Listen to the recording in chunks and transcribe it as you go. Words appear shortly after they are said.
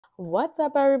What's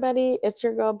up, everybody? It's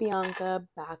your girl Bianca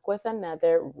back with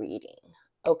another reading.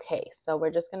 Okay, so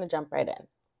we're just gonna jump right in.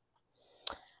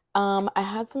 I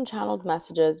had some channeled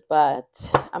messages, but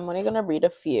I'm only gonna read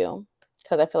a few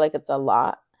because I feel like it's a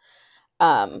lot.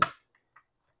 Um,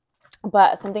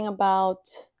 but something about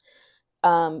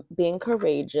being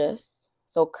courageous.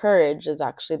 So courage is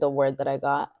actually the word that I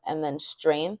got, and then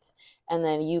strength, and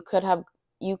then you could have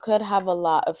a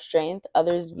lot of strength.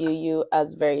 Others view you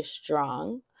as very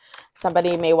strong.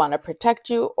 Somebody may want to protect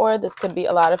you, or this could be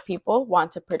a lot of people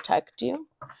want to protect you.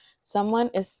 Someone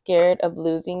is scared of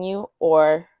losing you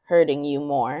or hurting you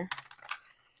more.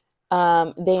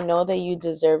 They know that you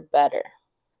deserve better.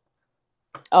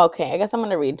 Okay, I guess I'm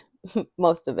going to read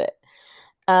most of it.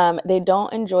 They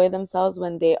don't enjoy themselves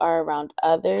when they are around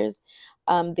others.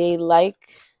 They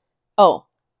like, oh,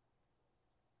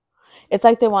 it's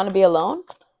like they want to be alone,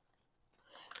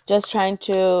 just trying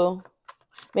to,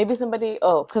 maybe somebody,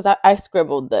 oh, because I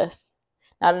scribbled this,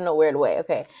 not in a weird way.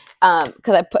 Okay.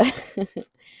 Because I put,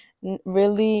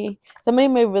 really, somebody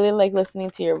may really like listening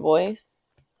to your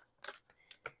voice.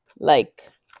 Like,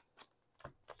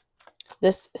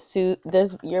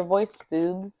 your voice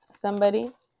soothes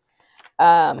somebody.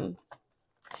 So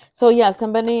yeah,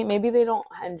 somebody, maybe they don't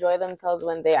enjoy themselves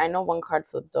when I know one card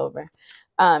flipped over.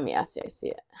 Yeah, see, I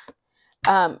see it.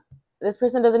 This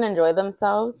person doesn't enjoy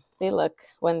themselves. See, look,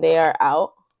 when they are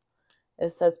out,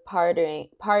 it says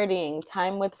partying,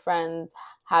 time with friends,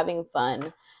 having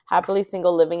fun, happily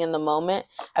single, living in the moment.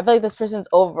 I feel like this person's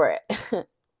over it.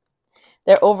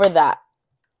 They're over that.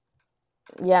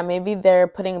 Yeah, maybe they're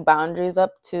putting boundaries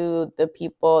up to the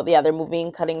people. Yeah, they're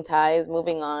cutting ties,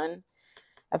 moving on.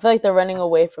 I feel like they're running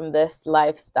away from this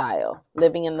lifestyle,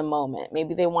 living in the moment.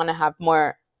 Maybe they want to have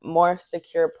more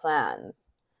secure plans.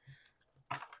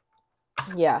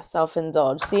 Yeah,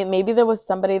 self-indulge. See, maybe there was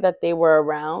somebody that they were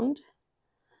around.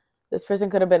 This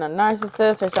person could have been a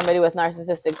narcissist or somebody with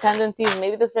narcissistic tendencies.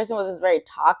 Maybe this person was just very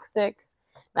toxic,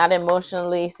 not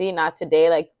emotionally. See, not today,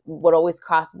 like would always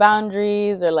cross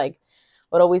boundaries or like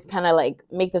would always kind of like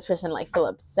make this person like feel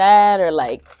upset or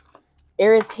like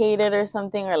irritated or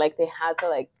something, or like they had to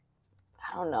like,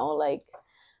 I don't know, like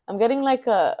I'm getting like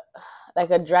a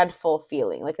dreadful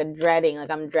feeling, like a dreading,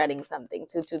 like I'm dreading something.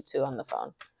 222 on the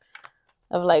phone.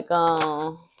 Of like,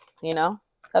 something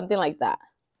like that.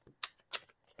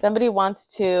 Somebody wants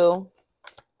to,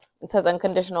 it says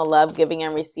unconditional love, giving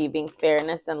and receiving,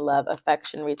 fairness and love,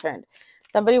 affection returned.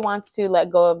 Somebody wants to let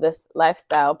go of this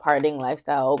lifestyle, partying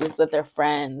lifestyle, always with their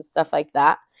friends, stuff like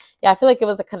that. Yeah, I feel like it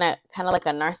was a kind of like a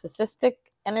narcissistic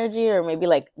energy, or maybe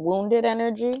like wounded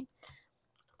energy.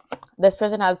 This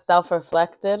person has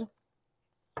self-reflected.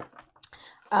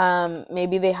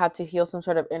 Maybe they had to heal some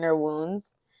sort of inner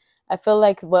wounds. I feel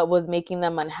like what was making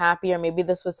them unhappy, or maybe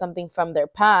this was something from their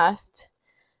past,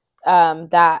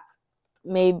 that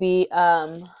maybe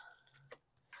I'm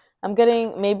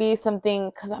getting maybe something,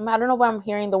 because I don't know why I'm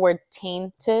hearing the word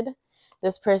tainted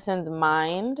this person's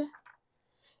mind.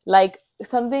 Like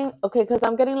something, okay, because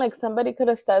I'm getting like somebody could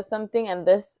have said something and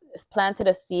this planted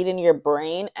a seed in your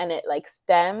brain and it like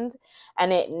stemmed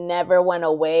and it never went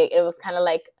away. It was kind of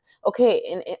like,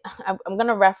 okay, I'm going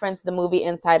to reference the movie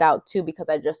Inside Out too because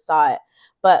I just saw it.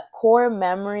 But core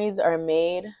memories are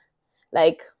made,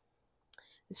 like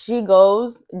she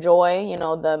goes, Joy,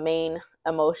 the main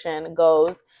emotion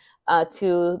goes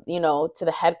to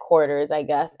the headquarters, I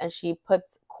guess, and she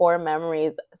puts core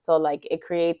memories. So like it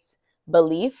creates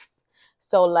beliefs.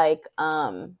 So you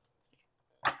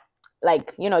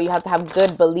have to have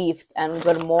good beliefs and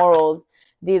good morals.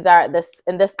 These are this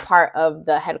in this part of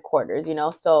the headquarters,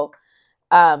 so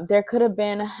there could have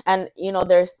been, and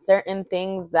there's certain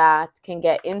things that can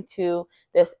get into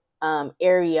this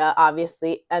area,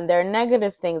 obviously, and they're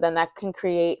negative things, and that can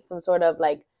create some sort of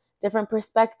like different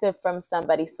perspective from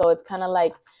somebody. So it's kind of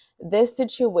like this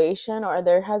situation, or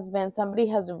somebody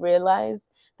has realized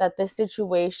that this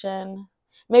situation,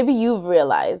 maybe you've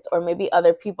realized, or maybe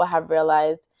other people have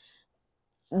realized,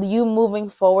 you moving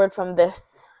forward from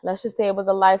this, let's just say it was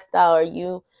a lifestyle, or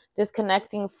you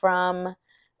disconnecting from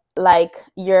like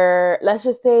let's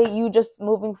just say you just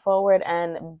moving forward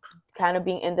and kind of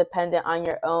being independent on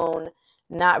your own,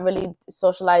 not really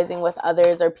socializing with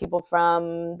others or people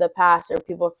from the past or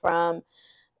people from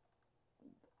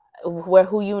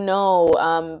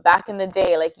who back in the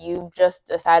day. Like you've just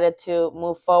decided to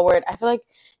move forward. I feel like,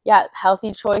 yeah,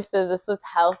 healthy choices. This was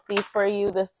healthy for you.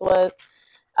 This was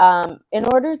in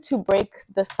order to break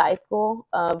the cycle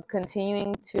of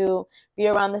continuing to be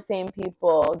around the same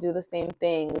people, do the same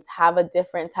things, have a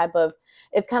different type of,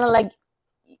 it's kind of like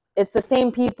it's the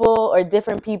same people or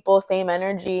different people, same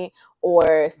energy,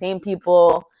 or same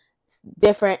people,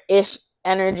 different-ish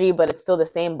energy, but it's still the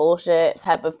same bullshit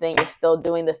type of thing. You're still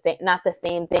doing the same, not the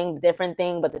same thing, different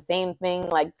thing, but the same thing,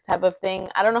 like type of thing.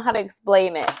 I don't know how to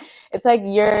explain it. It's like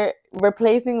you're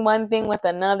replacing one thing with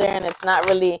another and it's not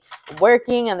really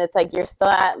working, and it's like you're still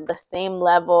at the same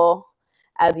level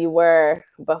as you were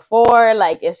before.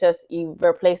 Like it's just you've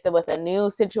replaced it with a new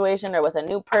situation or with a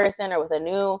new person or with a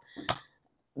new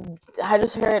I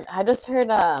just heard maybe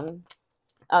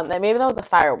that was a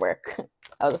firework.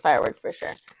 That was a firework for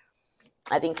sure.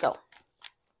 I think so.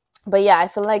 But yeah, I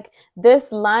feel like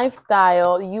this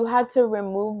lifestyle, you had to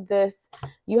remove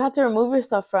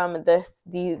yourself from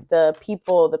the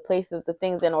people, the places, the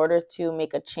things in order to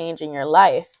make a change in your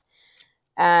life.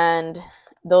 And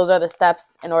those are the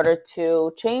steps in order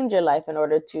to change your life, in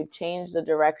order to change the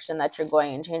direction that you're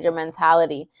going and change your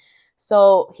mentality.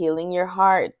 So healing your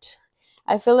heart.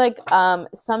 I feel like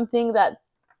something that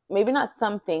maybe not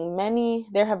something,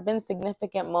 there have been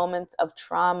significant moments of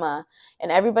trauma in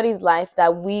everybody's life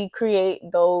that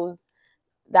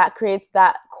that creates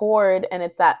that cord, and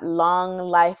it's that long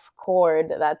life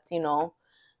cord that's, you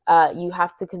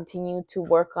have to continue to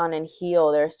work on and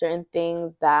heal. There are certain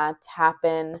things that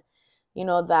happen,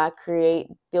 that create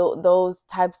those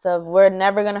types of, we're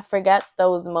never going to forget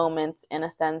those moments in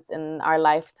a sense in our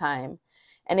lifetime.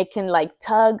 And it can like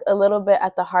tug a little bit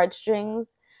at the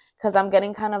heartstrings, because I'm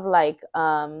getting kind of like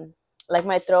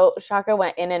my throat chakra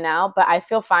went in and out, but I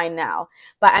feel fine now.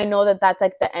 But I know that that's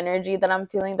like the energy that I'm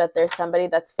feeling, that there's somebody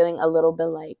that's feeling a little bit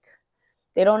like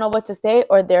they don't know what to say,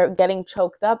 or they're getting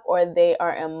choked up, or they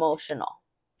are emotional.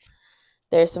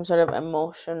 There's some sort of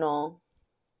emotional,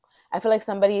 I feel like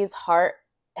somebody's heart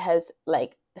has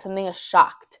like something is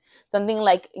shocked. Something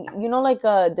like, like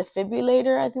a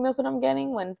defibrillator. I think that's what I'm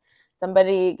getting when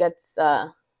somebody gets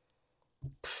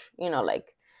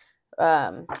like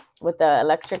with the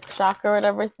electric shock or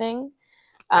whatever thing,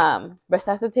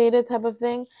 resuscitated type of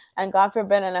thing. And God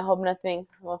forbid, and I hope nothing,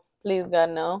 well, please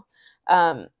God, no.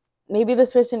 Maybe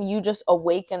this person, you just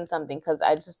awakened something, because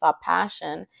I just saw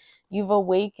passion. You've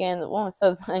awakened, well, it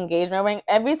says engagement ring.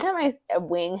 Every time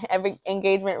every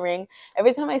engagement ring,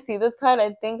 every time I see this card,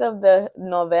 I think of the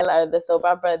novela, or the soap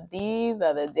opera, These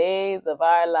Are the Days of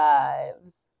Our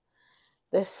Lives.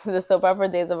 There's the soap opera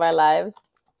Days of Our Lives.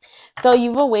 So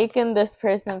you've awakened this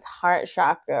person's heart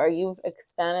chakra, or you've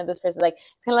expanded this person. Like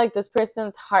it's kind of like this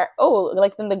person's heart. Oh,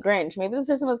 like in the Grinch. Maybe this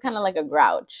person was kind of like a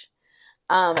grouch.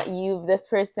 This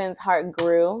person's heart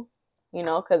grew,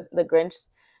 because the Grinch,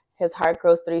 his heart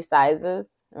grows 3 sizes.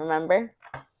 Remember?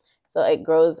 So it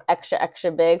grows extra,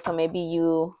 extra big. So maybe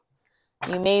you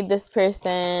made this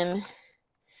person.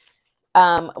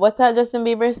 What's that Justin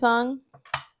Bieber song?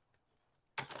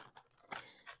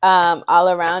 All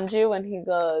Around You, when he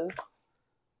goes.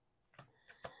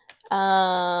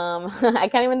 I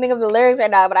can't even think of the lyrics right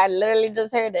now, but I literally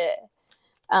just heard it.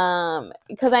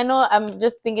 Because I know I'm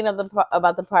just thinking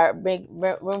about the part, big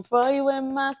room for you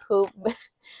in my coupe,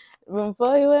 room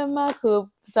for you in my coupe,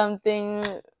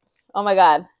 something. Oh my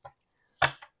God,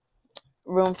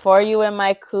 room for you in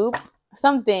my coupe,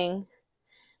 something.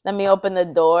 Let me open the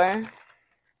door.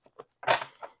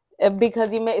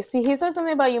 Because he said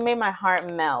something about you made my heart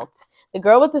melt. The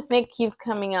girl with the snake keeps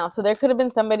coming out. So there could have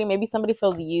been somebody, maybe somebody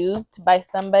feels used by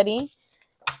somebody.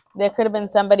 There could have been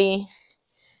somebody,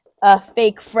 a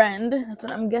fake friend. That's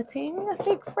what I'm getting. A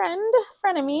fake friend,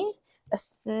 frenemy, a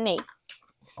snake.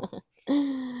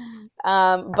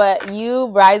 But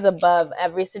you rise above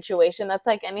every situation. That's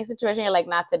like any situation you're like,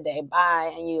 not today,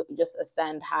 bye. And you just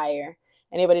ascend higher.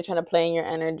 Anybody trying to play in your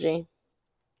energy?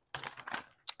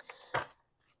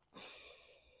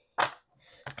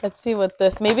 Let's see what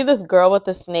maybe this girl with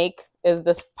the snake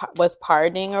was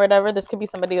partying or whatever. This could be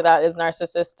somebody that is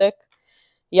narcissistic.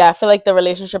 Yeah, I feel like the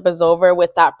relationship is over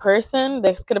with that person.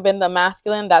 This could have been the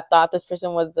masculine that thought this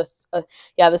person was this.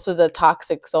 This was a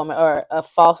toxic soulmate or a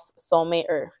false soulmate,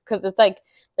 or because it's like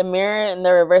the mirror in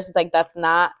the reverse. It's like that's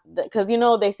not, because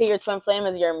they say your twin flame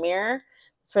is your mirror.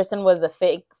 This person was a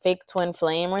fake twin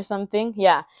flame or something.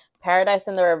 Yeah. Paradise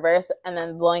in the reverse, and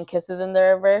then blowing kisses in the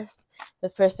reverse.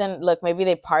 This person, look, maybe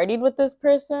they partied with this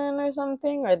person or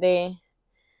something, or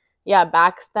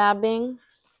backstabbing.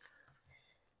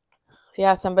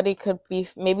 Yeah, somebody could be,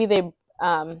 maybe they,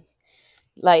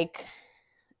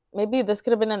 maybe this could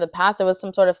have been in the past. There was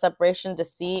some sort of separation,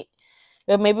 deceit.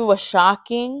 Maybe it was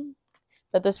shocking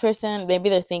But this person, maybe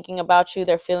they're thinking about you,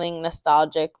 they're feeling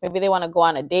nostalgic. Maybe they want to go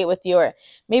on a date with you, or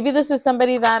maybe this is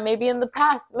somebody that maybe in the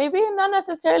past, maybe not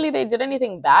necessarily they did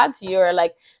anything bad to you, or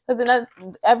like, because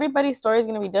everybody's story is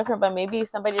going to be different, but maybe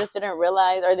somebody just didn't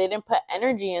realize, or they didn't put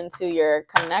energy into your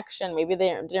connection. Maybe they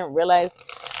didn't realize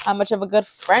how much of a good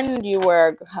friend you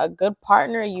were, a good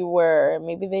partner you were.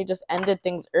 Maybe they just ended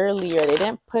things earlier. They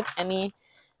didn't put any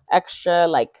extra,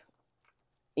 like,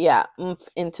 oomph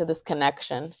into this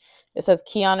connection. It says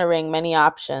key on a ring, many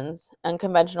options,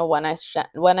 unconventional one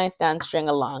night stand string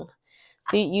along.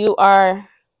 See, you are,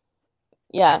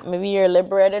 maybe you're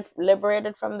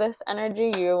liberated from this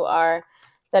energy. You are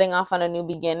setting off on a new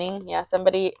beginning. Yeah,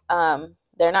 somebody,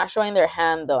 they're not showing their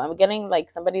hand though. I'm getting like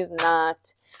somebody's not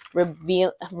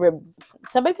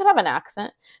somebody could have an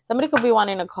accent. Somebody could be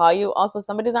wanting to call you. Also,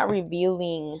 somebody's not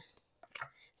revealing.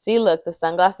 See, look, the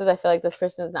sunglasses, I feel like this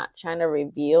person is not trying to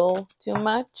reveal too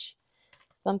much.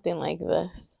 Something like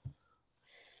this.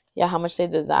 Yeah, how much they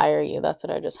desire you. That's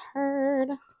what I just heard.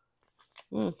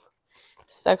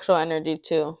 Sexual energy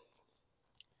too.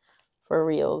 For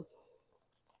reals.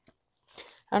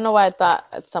 I don't know why I thought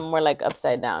it's somewhere like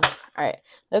upside down. All right,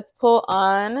 let's pull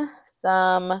on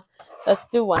some. Let's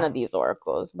do one of these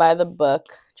oracles by the book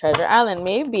Treasure Island.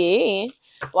 Maybe.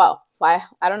 Wow. Why?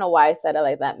 I don't know why I said it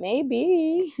like that.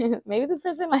 Maybe. Maybe this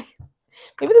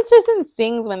person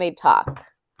sings when they talk.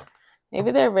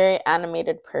 Maybe they're a very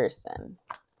animated person.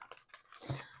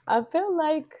 I feel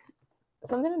like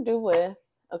something to do with,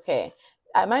 okay,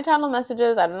 my channel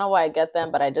messages, I don't know why I get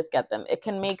them, but I just get them. It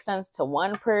can make sense to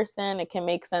one person. It can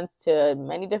make sense to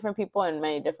many different people in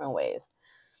many different ways.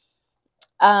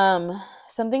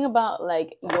 Something about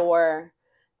like your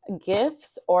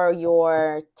gifts or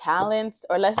your talents,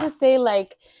 or let's just say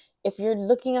like if you're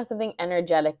looking at something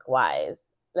energetic wise,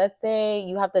 let's say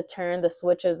you have to turn the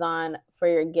switches on for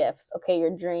your gifts. Okay,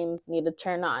 your dreams need to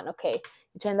turn on. Okay,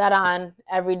 you turn that on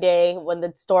every day when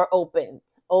the store opens.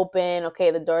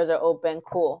 Okay, the doors are open.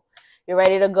 Cool. You're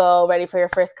ready to go, ready for your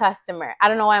first customer. I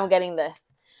don't know why I'm getting this.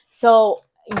 So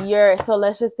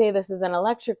let's just say this is an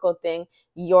electrical thing.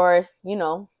 Your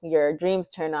dreams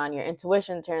turn on, your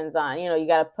intuition turns on. You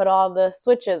got to put all the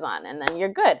switches on and then you're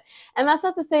good. And that's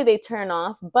not to say they turn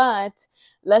off, but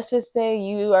let's just say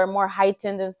you are more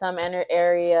heightened in some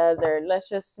areas, or let's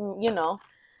just,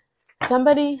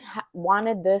 somebody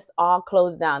wanted this all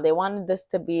closed down. They wanted this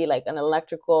to be like an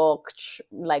electrical,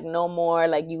 like no more,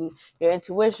 like your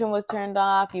intuition was turned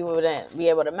off. You wouldn't be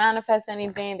able to manifest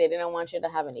anything. They didn't want you to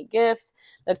have any gifts.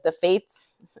 Like the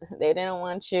fates, they didn't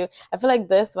want you. I feel like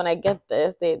this, when I get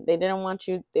this, they didn't want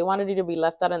you. They wanted you to be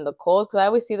left out in the cold, because I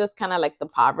always see this kind of like the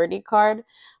poverty card.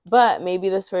 But maybe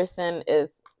this person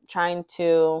is trying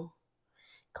to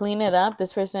clean it up.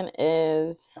 This person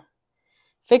is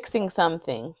fixing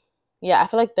something. Yeah, I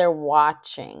feel like they're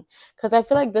watching, because I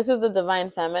feel like this is the divine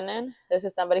feminine. This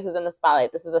is somebody who's in the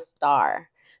spotlight. This is a star.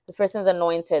 This person's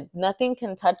anointed. Nothing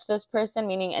can touch this person,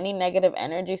 meaning any negative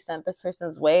energy sent this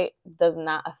person's way does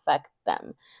not affect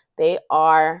them. They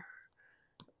are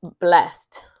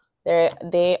blessed.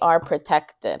 They are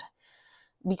protected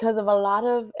because of a lot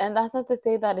of, and that's not to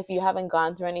say that if you haven't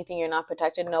gone through anything, you're not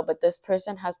protected. No, but this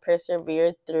person has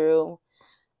persevered through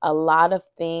a lot of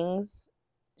things.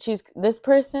 This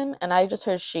person, and I just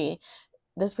heard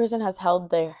this person has held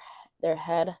their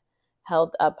head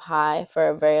held up high for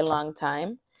a very long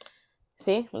time.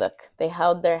 See, look, they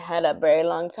held their head up very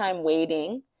long time,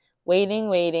 waiting,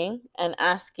 and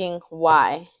asking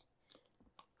why,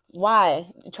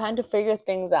 trying to figure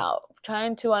things out,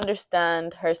 trying to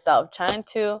understand herself,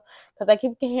 because I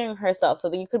keep hearing herself. So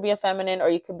that you could be a feminine,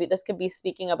 or this could be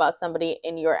speaking about somebody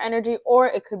in your energy, or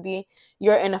it could be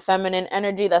you're in a feminine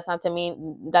energy. That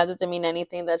doesn't mean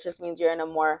anything. That just means you're in a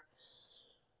more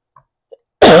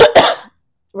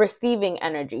receiving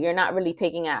energy. You're not really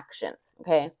taking action.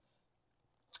 Okay.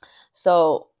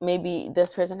 So maybe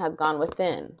this person has gone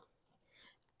within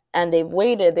and they've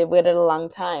waited a long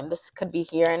time. This could be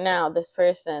here and now. This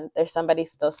person, there's somebody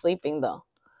still sleeping though.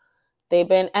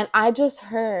 And I just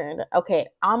heard, okay,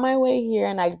 on my way here,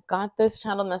 and I got this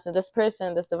channel message. This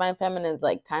person, this divine feminine, is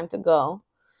like, time to go.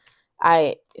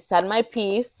 I said my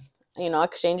piece,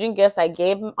 exchanging gifts. I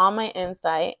gave all my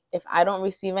insight. If I don't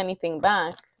receive anything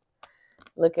back,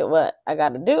 look at what I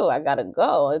got to do. I got to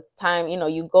go. It's time,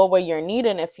 you go where you're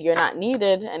needed. If you're not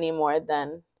needed anymore,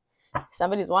 then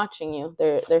somebody's watching you.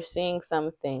 They're seeing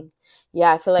something.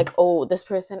 Yeah, I feel like, oh, this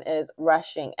person is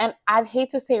rushing. And I'd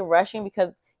hate to say rushing,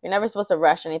 because you're never supposed to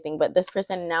rush anything, but this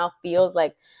person now feels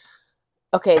like,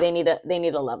 okay, they need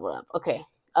a level up. Okay,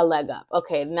 a leg up.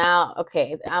 Okay, now,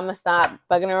 okay, I'm gonna stop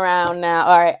bugging around now.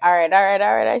 All right.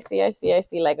 I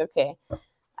see. Like, okay,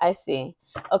 I see.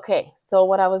 Okay, so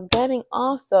what I was getting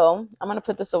also, I'm going to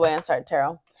put this away and start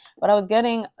tarot. What I was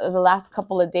getting the last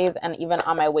couple of days and even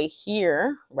on my way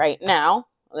here right now,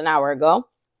 an hour ago,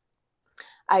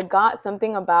 I got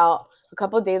something about a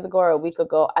couple of days ago or a week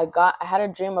ago. I had a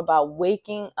dream about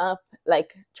waking up,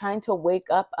 like trying to wake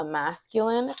up a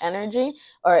masculine energy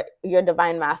or your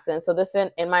divine masculine. So this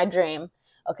in my dream.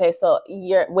 Okay, so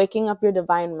you're waking up your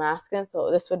divine masculine.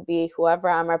 So this would be whoever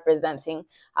I'm representing.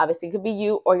 Obviously, it could be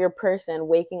you or your person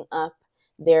waking up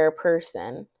their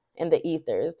person in the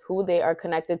ethers, who they are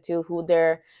connected to, who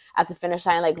they're at the finish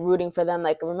line, like rooting for them.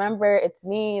 Like, remember, it's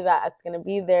me that's gonna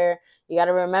be there. You got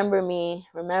to remember me,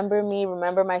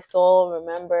 remember my soul,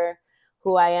 remember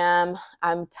who I am.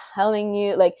 I'm telling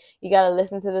you, like, you got to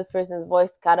listen to this person's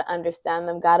voice, got to understand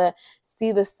them, got to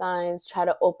see the signs, try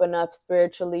to open up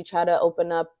spiritually, try to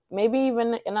open up, maybe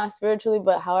even not spiritually,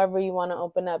 but however you want to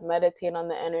open up, meditate on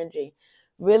the energy.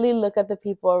 Really look at the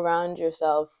people around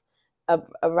yourself,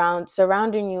 around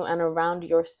surrounding you and around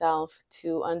yourself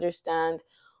to understand,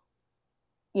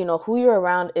 who you're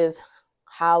around is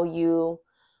how you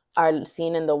are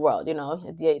seen in the world.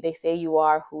 They say you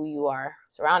are who you are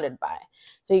surrounded by.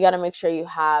 So you got to make sure you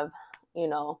have,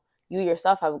 you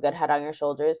yourself have a good head on your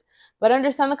shoulders, but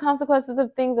understand the consequences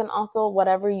of things. And also,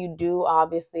 whatever you do,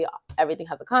 obviously everything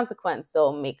has a consequence,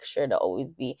 so make sure to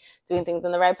always be doing things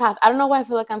in the right path. I don't know why I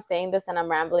feel like I'm saying this and I'm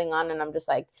rambling on and I'm just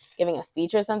like giving a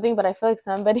speech or something, but I feel like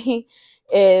somebody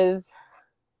is,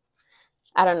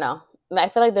 I don't know, I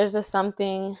feel like there's just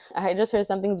something, I just heard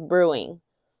something's brewing.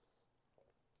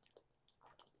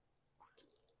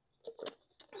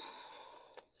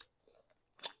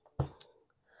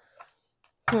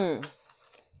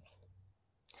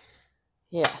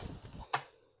 Yes.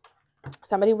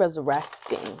 Somebody was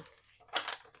resting.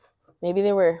 Maybe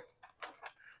they were,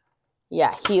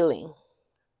 healing.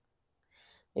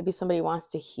 Maybe somebody wants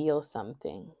to heal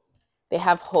something. They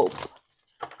have hope.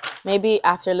 Maybe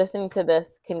after listening to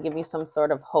this can give you some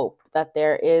sort of hope that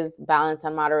there is balance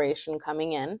and moderation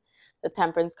coming in. The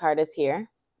Temperance card is here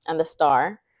and the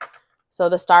Star. So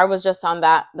the Star was just on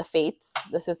that, the Fates.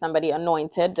 This is somebody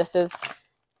anointed. This is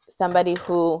somebody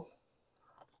who,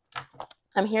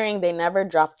 I'm hearing they never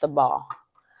dropped the ball.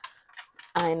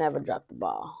 I never dropped the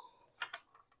ball.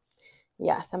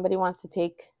 Yeah, somebody wants to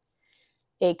take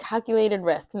a calculated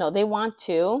risk. No, they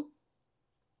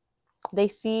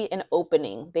see an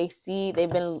opening. They've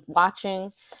been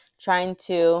watching, trying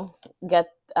to get,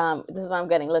 this is what I'm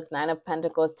getting. Look, 9 of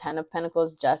Pentacles, 10 of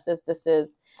Pentacles, Justice. This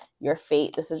is your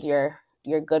fate. This is your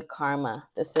good karma.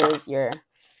 This is your,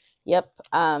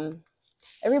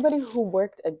 everybody who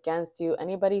worked against you,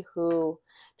 anybody who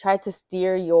tried to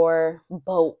steer your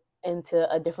boat into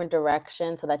a different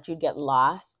direction so that you'd get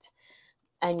lost,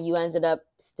 and you ended up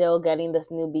still getting this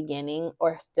new beginning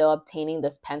or still obtaining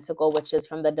this pentacle, which is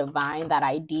from the divine, that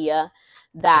idea,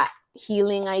 that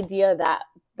healing idea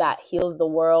that heals the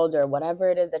world, or whatever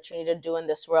it is that you need to do in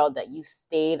this world, that you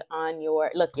stayed on your,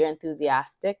 look, you're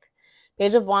enthusiastic.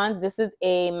 Page of Wands, this is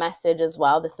a message as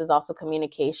well. This is also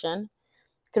communication.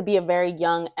 Could be a very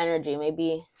young energy.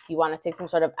 Maybe you want to take some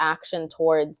sort of action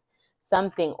towards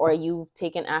something, or you've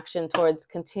taken action towards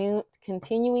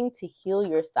continuing to heal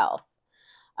yourself.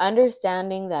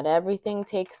 Understanding that everything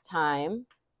takes time.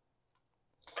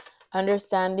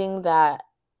 Understanding that,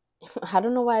 I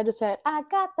don't know why I just said, I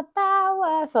got the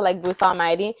power. So like Bruce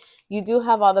Almighty, you do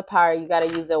have all the power. You got to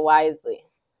use it wisely.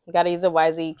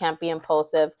 You can't be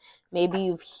impulsive. Maybe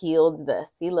you've healed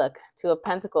this. See, look, 2 of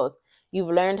Pentacles. You've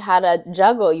learned how to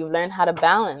juggle. You've learned how to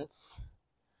balance.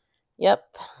 Yep.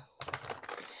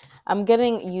 I'm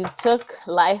getting, you took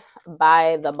life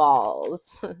by the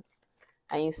balls.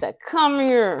 And you said, come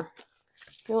here.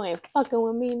 You ain't fucking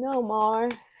with me no more.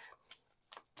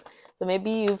 So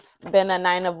maybe you've been a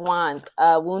 9 of Wands,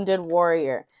 a wounded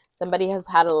warrior. Somebody has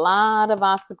had a lot of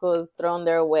obstacles thrown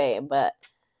their way, but,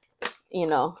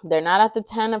 they're not at the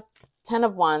 10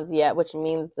 of Wands yet, which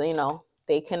means,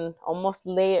 they can almost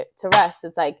lay it to rest.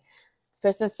 It's like this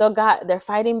person still they're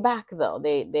fighting back though.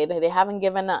 They haven't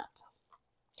given up.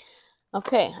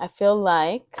 Okay, I feel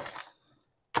like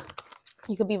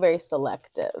you could be very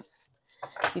selective.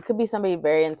 You could be somebody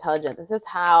very intelligent. This is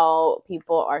how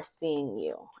people are seeing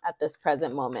you at this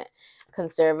present moment.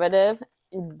 Conservative,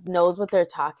 knows what they're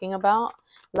talking about.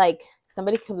 Like,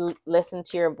 somebody could listen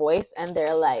to your voice and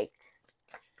they're like,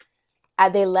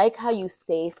 they like how you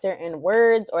say certain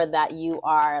words, or that you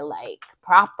are like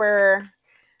proper,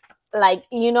 like,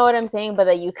 you know what I'm saying, but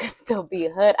that you could still be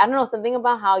hood. I don't know, something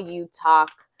about how you talk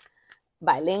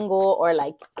bilingual, or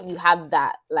like you have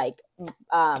that like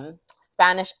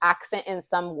Spanish accent in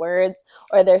some words,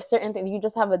 or there's certain things, you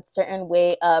just have a certain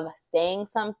way of saying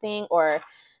something or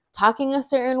talking a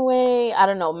certain way. I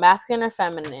don't know, masculine or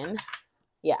feminine.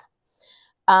 Yeah.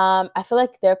 I feel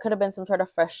like there could have been some sort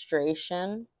of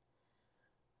frustration.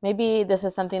 Maybe this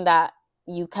is something that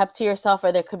you kept to yourself,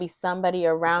 or there could be somebody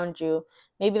around you.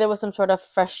 Maybe there was some sort of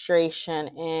frustration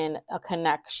in a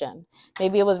connection.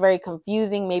 Maybe it was very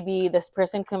confusing. Maybe this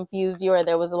person confused you, or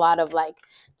there was a lot of like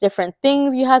different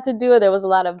things you had to do, or there was a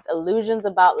lot of illusions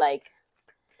about like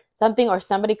something, or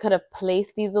somebody could have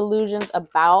placed these illusions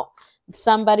about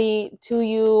somebody to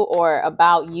you, or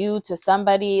about you to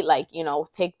somebody, like, you know,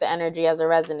 take the energy as it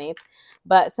resonates.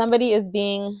 But somebody is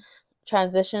being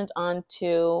transitioned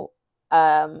onto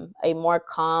a more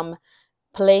calm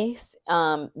place.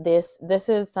 This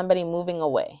is somebody moving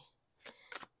away.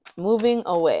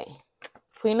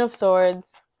 Queen of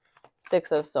Swords,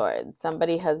 Six of Swords.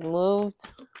 Somebody has moved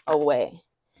away.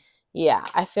 Yeah,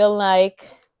 I feel like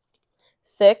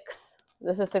six.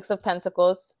 This is Six of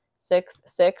Pentacles. Six.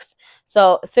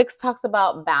 So six talks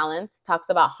about balance, talks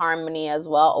about harmony as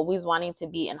well. Always wanting to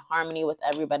be in harmony with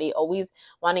everybody. Always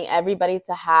wanting everybody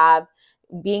to have,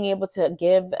 being able to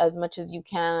give as much as you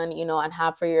can, you know, and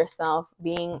have for yourself.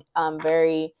 Being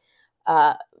very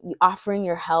offering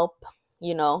your help,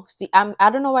 you know. See, I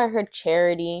don't know why I heard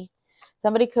charity.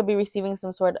 Somebody could be receiving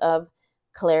some sort of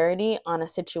clarity on a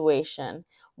situation,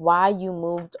 why you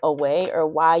moved away, or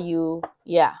why you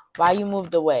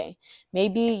moved away.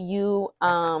 Maybe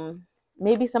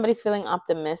maybe somebody's feeling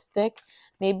optimistic.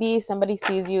 Maybe somebody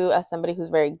sees you as somebody who's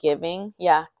very giving.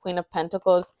 Yeah, Queen of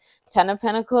Pentacles, Ten of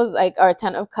Pentacles, like, or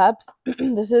Ten of Cups.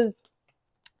 This is,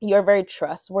 you're very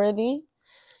trustworthy.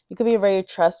 You could be a very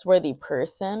trustworthy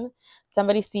person.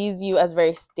 Somebody sees you as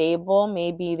very stable.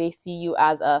 Maybe they see you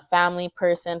as a family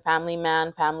person, family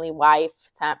man, family wife,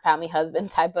 family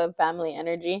husband type of family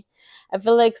energy. I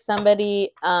feel like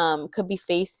somebody could be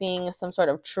facing some sort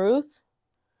of truth.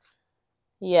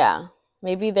 Yeah.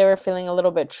 Maybe they were feeling a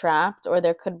little bit trapped, or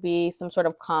there could be some sort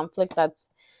of conflict that's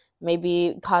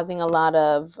maybe causing a lot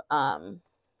of,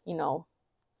 you know,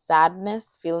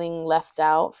 sadness, feeling left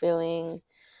out, feeling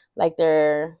like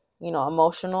they're, you know,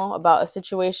 emotional about a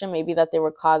situation, maybe that they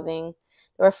were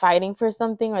fighting for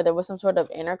something, or there was some sort of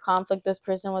inner conflict this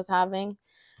person was having.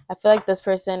 I feel like this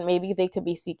person, maybe they could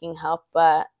be seeking help,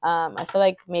 but I feel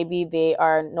like maybe they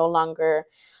are no longer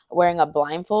wearing a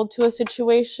blindfold to a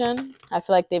situation. I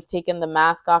feel like they've taken the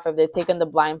mask off, or they've taken the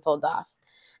blindfold off.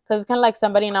 Because it's kind of like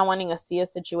somebody not wanting to see a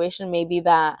situation, maybe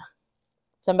that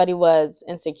somebody was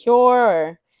insecure,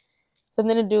 or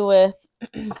something to do with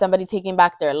somebody taking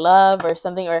back their love or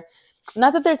something, or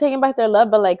not that they're taking back their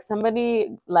love, but like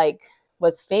somebody like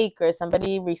was fake, or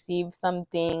somebody received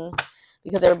something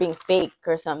because they were being fake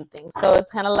or something. So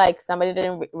it's kind of like somebody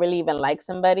didn't really even like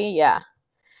somebody. Yeah.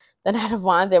 The Knight of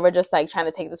Wands, they were just like trying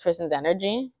to take this person's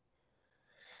energy.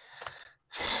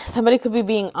 Somebody could be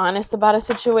being honest about a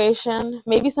situation.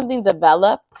 Maybe something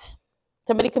developed.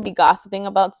 Somebody could be gossiping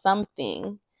about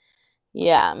something.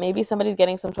 Yeah, maybe somebody's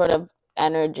getting some sort of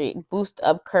energy, boost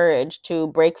of courage to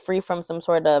break free from some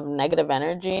sort of negative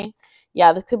energy.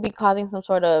 Yeah, this could be causing some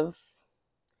sort of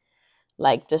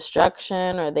like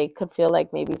destruction, or they could feel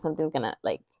like maybe something's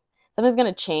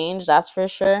gonna change, that's for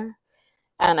sure.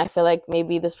 And I feel like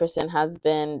maybe this person has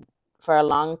been for a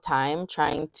long time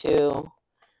trying to,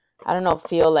 I don't know,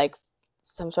 feel like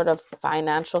some sort of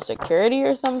financial security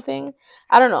or something.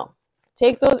 I don't know.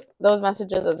 Take those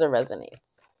messages as it resonates.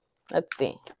 Let's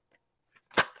see.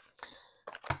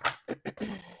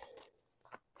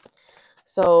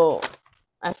 So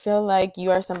I feel like you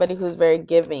are somebody who's very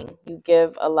giving. You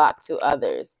give a lot to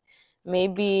others.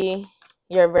 Maybe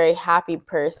you're a very happy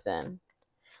person.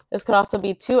 This could also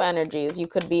be two energies. You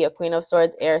could be a Queen of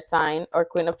Swords, air sign, or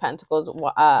Queen of Pentacles.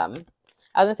 I was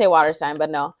gonna say water sign, but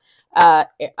no,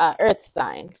 earth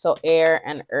sign. So air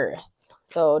and earth.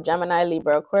 So Gemini,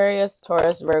 Libra, Aquarius,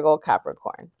 Taurus, Virgo,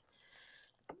 Capricorn.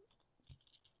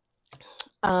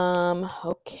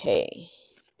 Okay.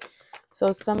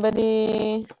 So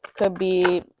somebody could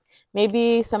be,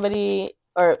 maybe somebody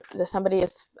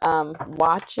is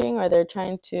watching, or they're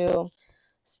trying to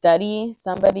study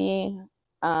somebody.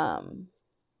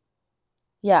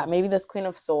 Yeah, maybe this Queen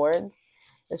of Swords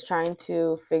is trying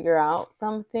to figure out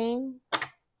something.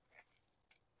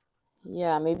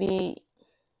 Yeah, maybe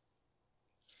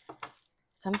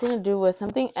something to do with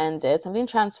something ended, something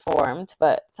transformed,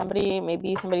 but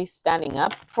maybe somebody's standing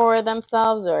up for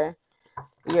themselves, or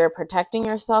you're protecting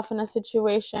yourself in a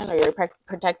situation, or you're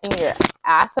protecting your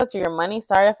assets or your money.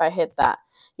 Sorry if I hit that.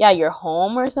 Yeah, your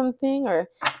home or something, or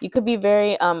you could be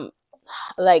very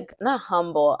like, not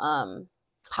humble,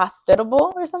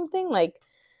 hospitable or something. Like,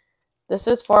 this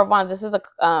is Four of Wands. This is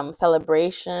a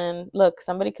celebration. Look,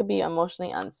 somebody could be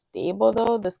emotionally unstable,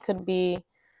 though. This could be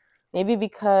maybe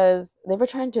because they were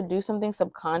trying to do something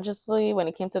subconsciously when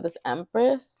it came to this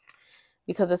Empress,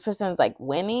 because this person's like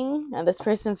winning and this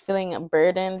person's feeling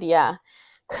burdened. Yeah.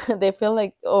 They feel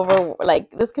like like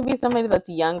this could be somebody that's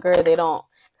younger. They don't,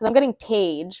 because I'm getting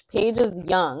Page. Page is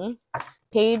young.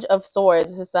 Page of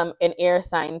Swords is an air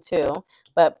sign too.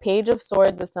 But Page of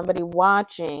Swords is somebody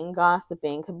watching,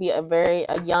 gossiping. Could be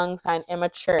a young sign,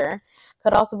 immature.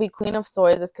 Could also be Queen of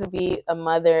Swords. This could be a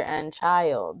mother and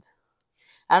child.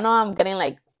 I don't know, I'm getting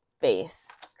like face,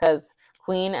 because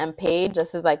Queen and Page,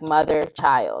 this is like mother,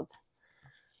 child.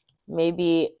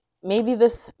 Maybe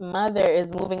this mother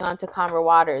is moving on to calmer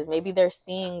waters. Maybe they're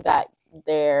seeing that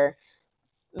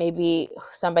maybe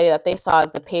somebody that they saw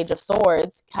as the Page of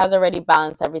Swords has already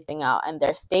balanced everything out, and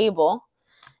they're stable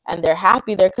and they're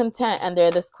happy, they're content, and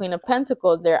they're this Queen of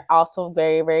Pentacles. They're also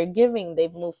very, very giving.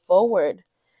 They've moved forward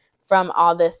from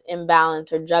all this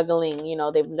imbalance or juggling. You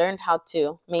know, they've learned how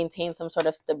to maintain some sort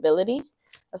of stability.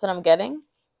 That's what I'm getting.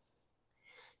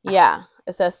 Yeah,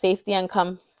 it says safety and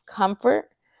comfort.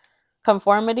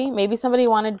 Conformity. Maybe somebody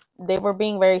they were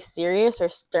being very serious or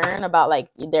stern about like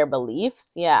their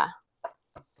beliefs. Yeah.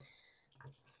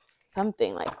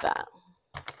 Something like that.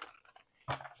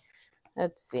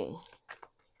 Let's see.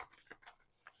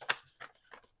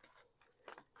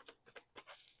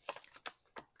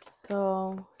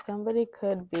 So somebody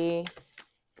could be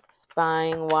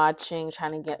spying, watching,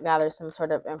 trying to gather some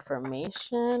sort of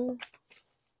information,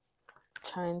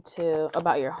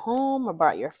 about your home,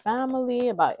 about your family,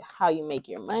 about how you make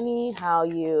your money, how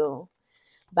you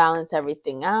balance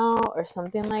everything out, or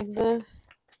something like this.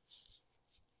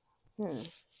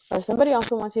 Or somebody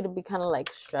also wants you to be kind of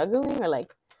like struggling, or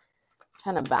like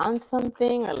trying to balance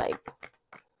something, or like,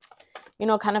 you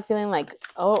know, kind of feeling like,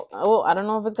 oh, I don't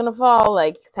know if it's gonna fall,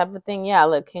 like type of thing. Yeah,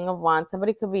 look, King of Wands.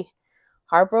 Somebody could be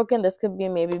heartbroken. This could be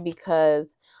maybe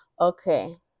because,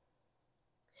 okay,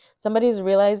 somebody's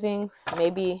realizing,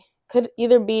 maybe could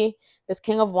either be this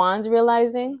King of Wands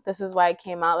realizing, this is why it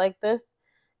came out like this,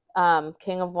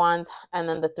 King of Wands, and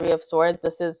then the Three of Swords.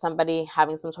 This is somebody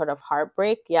having some sort of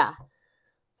heartbreak. Yeah.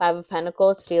 Five of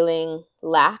Pentacles, feeling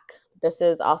lack. This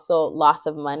is also loss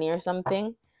of money or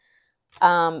something.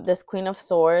 This Queen of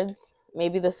Swords,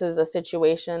 maybe this is a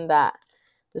situation that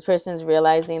this person's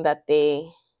realizing that they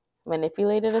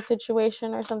manipulated a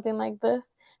situation or something like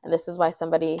this, and this is why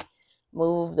somebody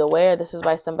moved away, or this is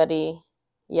why somebody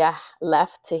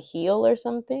left to heal or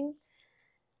something.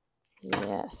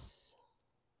 Yes,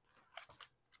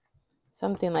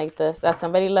 something like this, that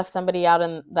somebody left somebody out,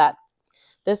 and that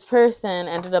this person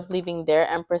ended up leaving their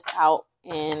Empress out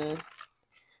in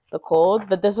the cold,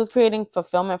 but this was creating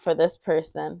fulfillment for this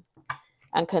person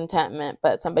and contentment.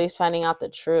 But somebody's finding out the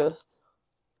truth,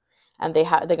 and they're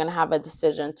gonna have a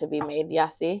decision to be made. Yeah,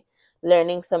 see,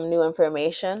 learning some new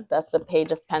information. That's the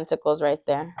Page of Pentacles right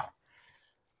there.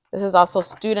 This is also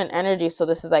student energy, so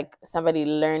this is like somebody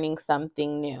learning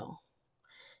something new.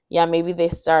 Yeah, maybe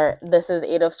this is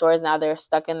Eight of Swords. Now they're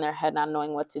stuck in their head, not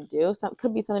knowing what to do. So it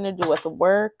could be something to do with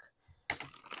work,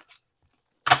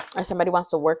 or somebody wants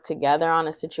to work together on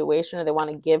a situation, or they want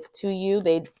to give to you.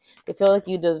 They feel like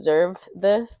you deserve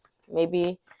this,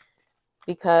 maybe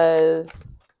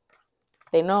because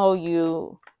they know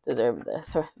you deserve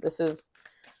this, or this is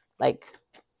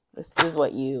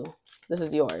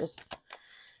yours.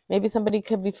 Maybe somebody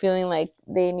could be feeling like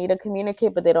they need to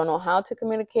communicate, but they don't know how to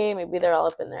communicate. Maybe they're all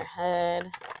up in their head.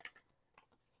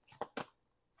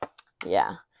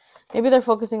 Yeah. Maybe they're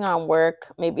focusing on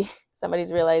work. Maybe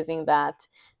somebody's realizing that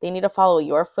they need to follow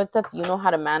your footsteps. You know how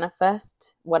to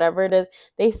manifest whatever it is.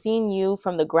 They've seen you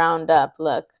from the ground up.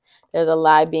 Look, there's a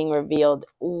lie being revealed.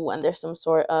 Ooh, and there's some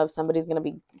sort of, somebody's going to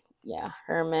be,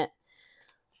 hermit.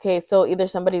 Okay, so either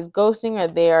somebody's ghosting, or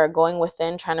they are going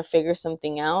within trying to figure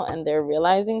something out, and they're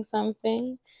realizing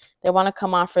something. They want to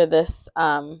come off for this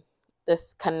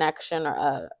this connection,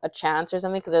 or a chance or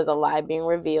something, because there's a lie being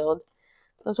revealed.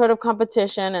 Some sort of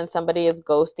competition, and somebody is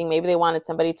ghosting. Maybe they wanted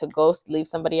somebody to ghost, leave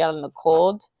somebody out in the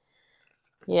cold.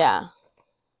 Yeah.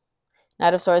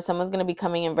 Knight of Swords, someone's going to be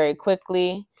coming in very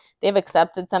quickly. They've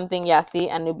accepted something. Yeah, see,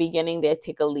 a new beginning. They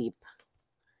take a leap.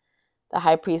 The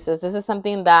High Priestess. This is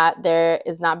something that there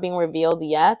is not being revealed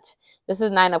yet. This is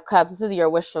Nine of Cups. This is your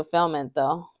wish fulfillment,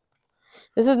 though.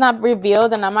 This is not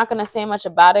revealed, and I'm not going to say much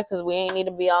about it because we ain't need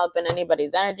to be all up in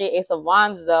anybody's energy. Ace of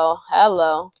Wands, though.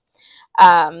 Hello.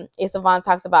 Ace of Wands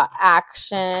talks about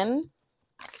action.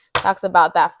 Talks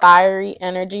about that fiery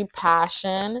energy,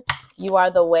 passion. You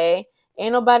are the way.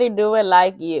 Ain't nobody do it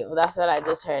like you. That's what I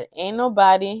just heard. Ain't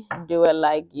nobody do it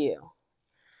like you.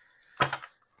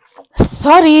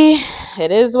 Sorry,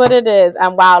 it is what it is.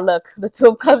 And wow, look, the Two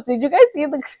of Cups. Did you guys see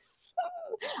the?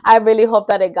 I really hope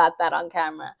that it got that on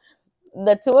camera.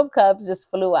 The Two of Cups just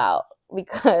flew out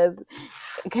because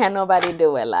can't nobody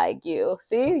do it like you.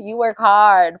 See, you work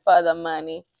hard for the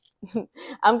money.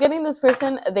 I'm getting this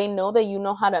person, they know that you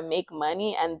know how to make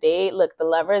money, and they look, the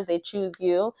levers, they choose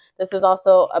you. This is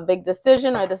also a big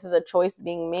decision, or this is a choice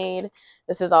being made.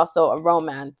 This is also a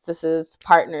romance. This is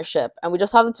partnership. And we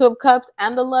just have the Two of Cups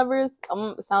and the lovers.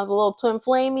 Sounds a little twin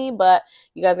flamey, but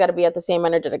you guys got to be at the same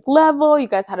energetic level. You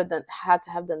guys had to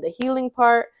have done the healing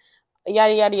part.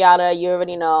 Yada yada yada. You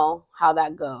already know how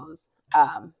that goes.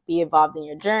 Be involved in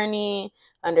your journey,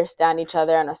 understand each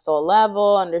other on a soul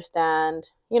level, understand,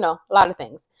 a lot of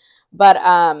things. But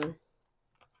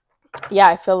yeah,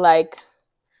 I feel like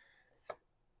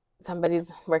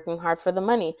somebody's working hard for the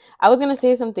money. I was gonna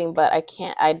say something, but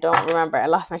I don't remember. I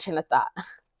lost my train of thought.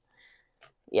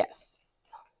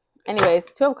 Yes.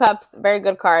 Anyways, Two of Cups, very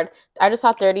good card. I just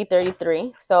saw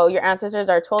 3033. So your ancestors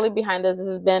are totally behind this. This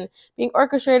has been being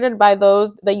orchestrated by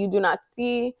those that you do not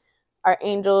see. Our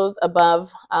angels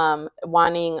above,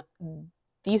 wanting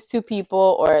these two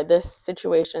people or this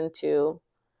situation to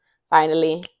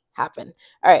finally happen.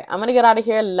 All right, I'm going to get out of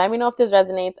here. Let me know if this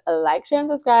resonates. Like, share, and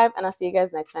subscribe, and I'll see you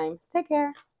guys next time. Take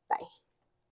care. Bye.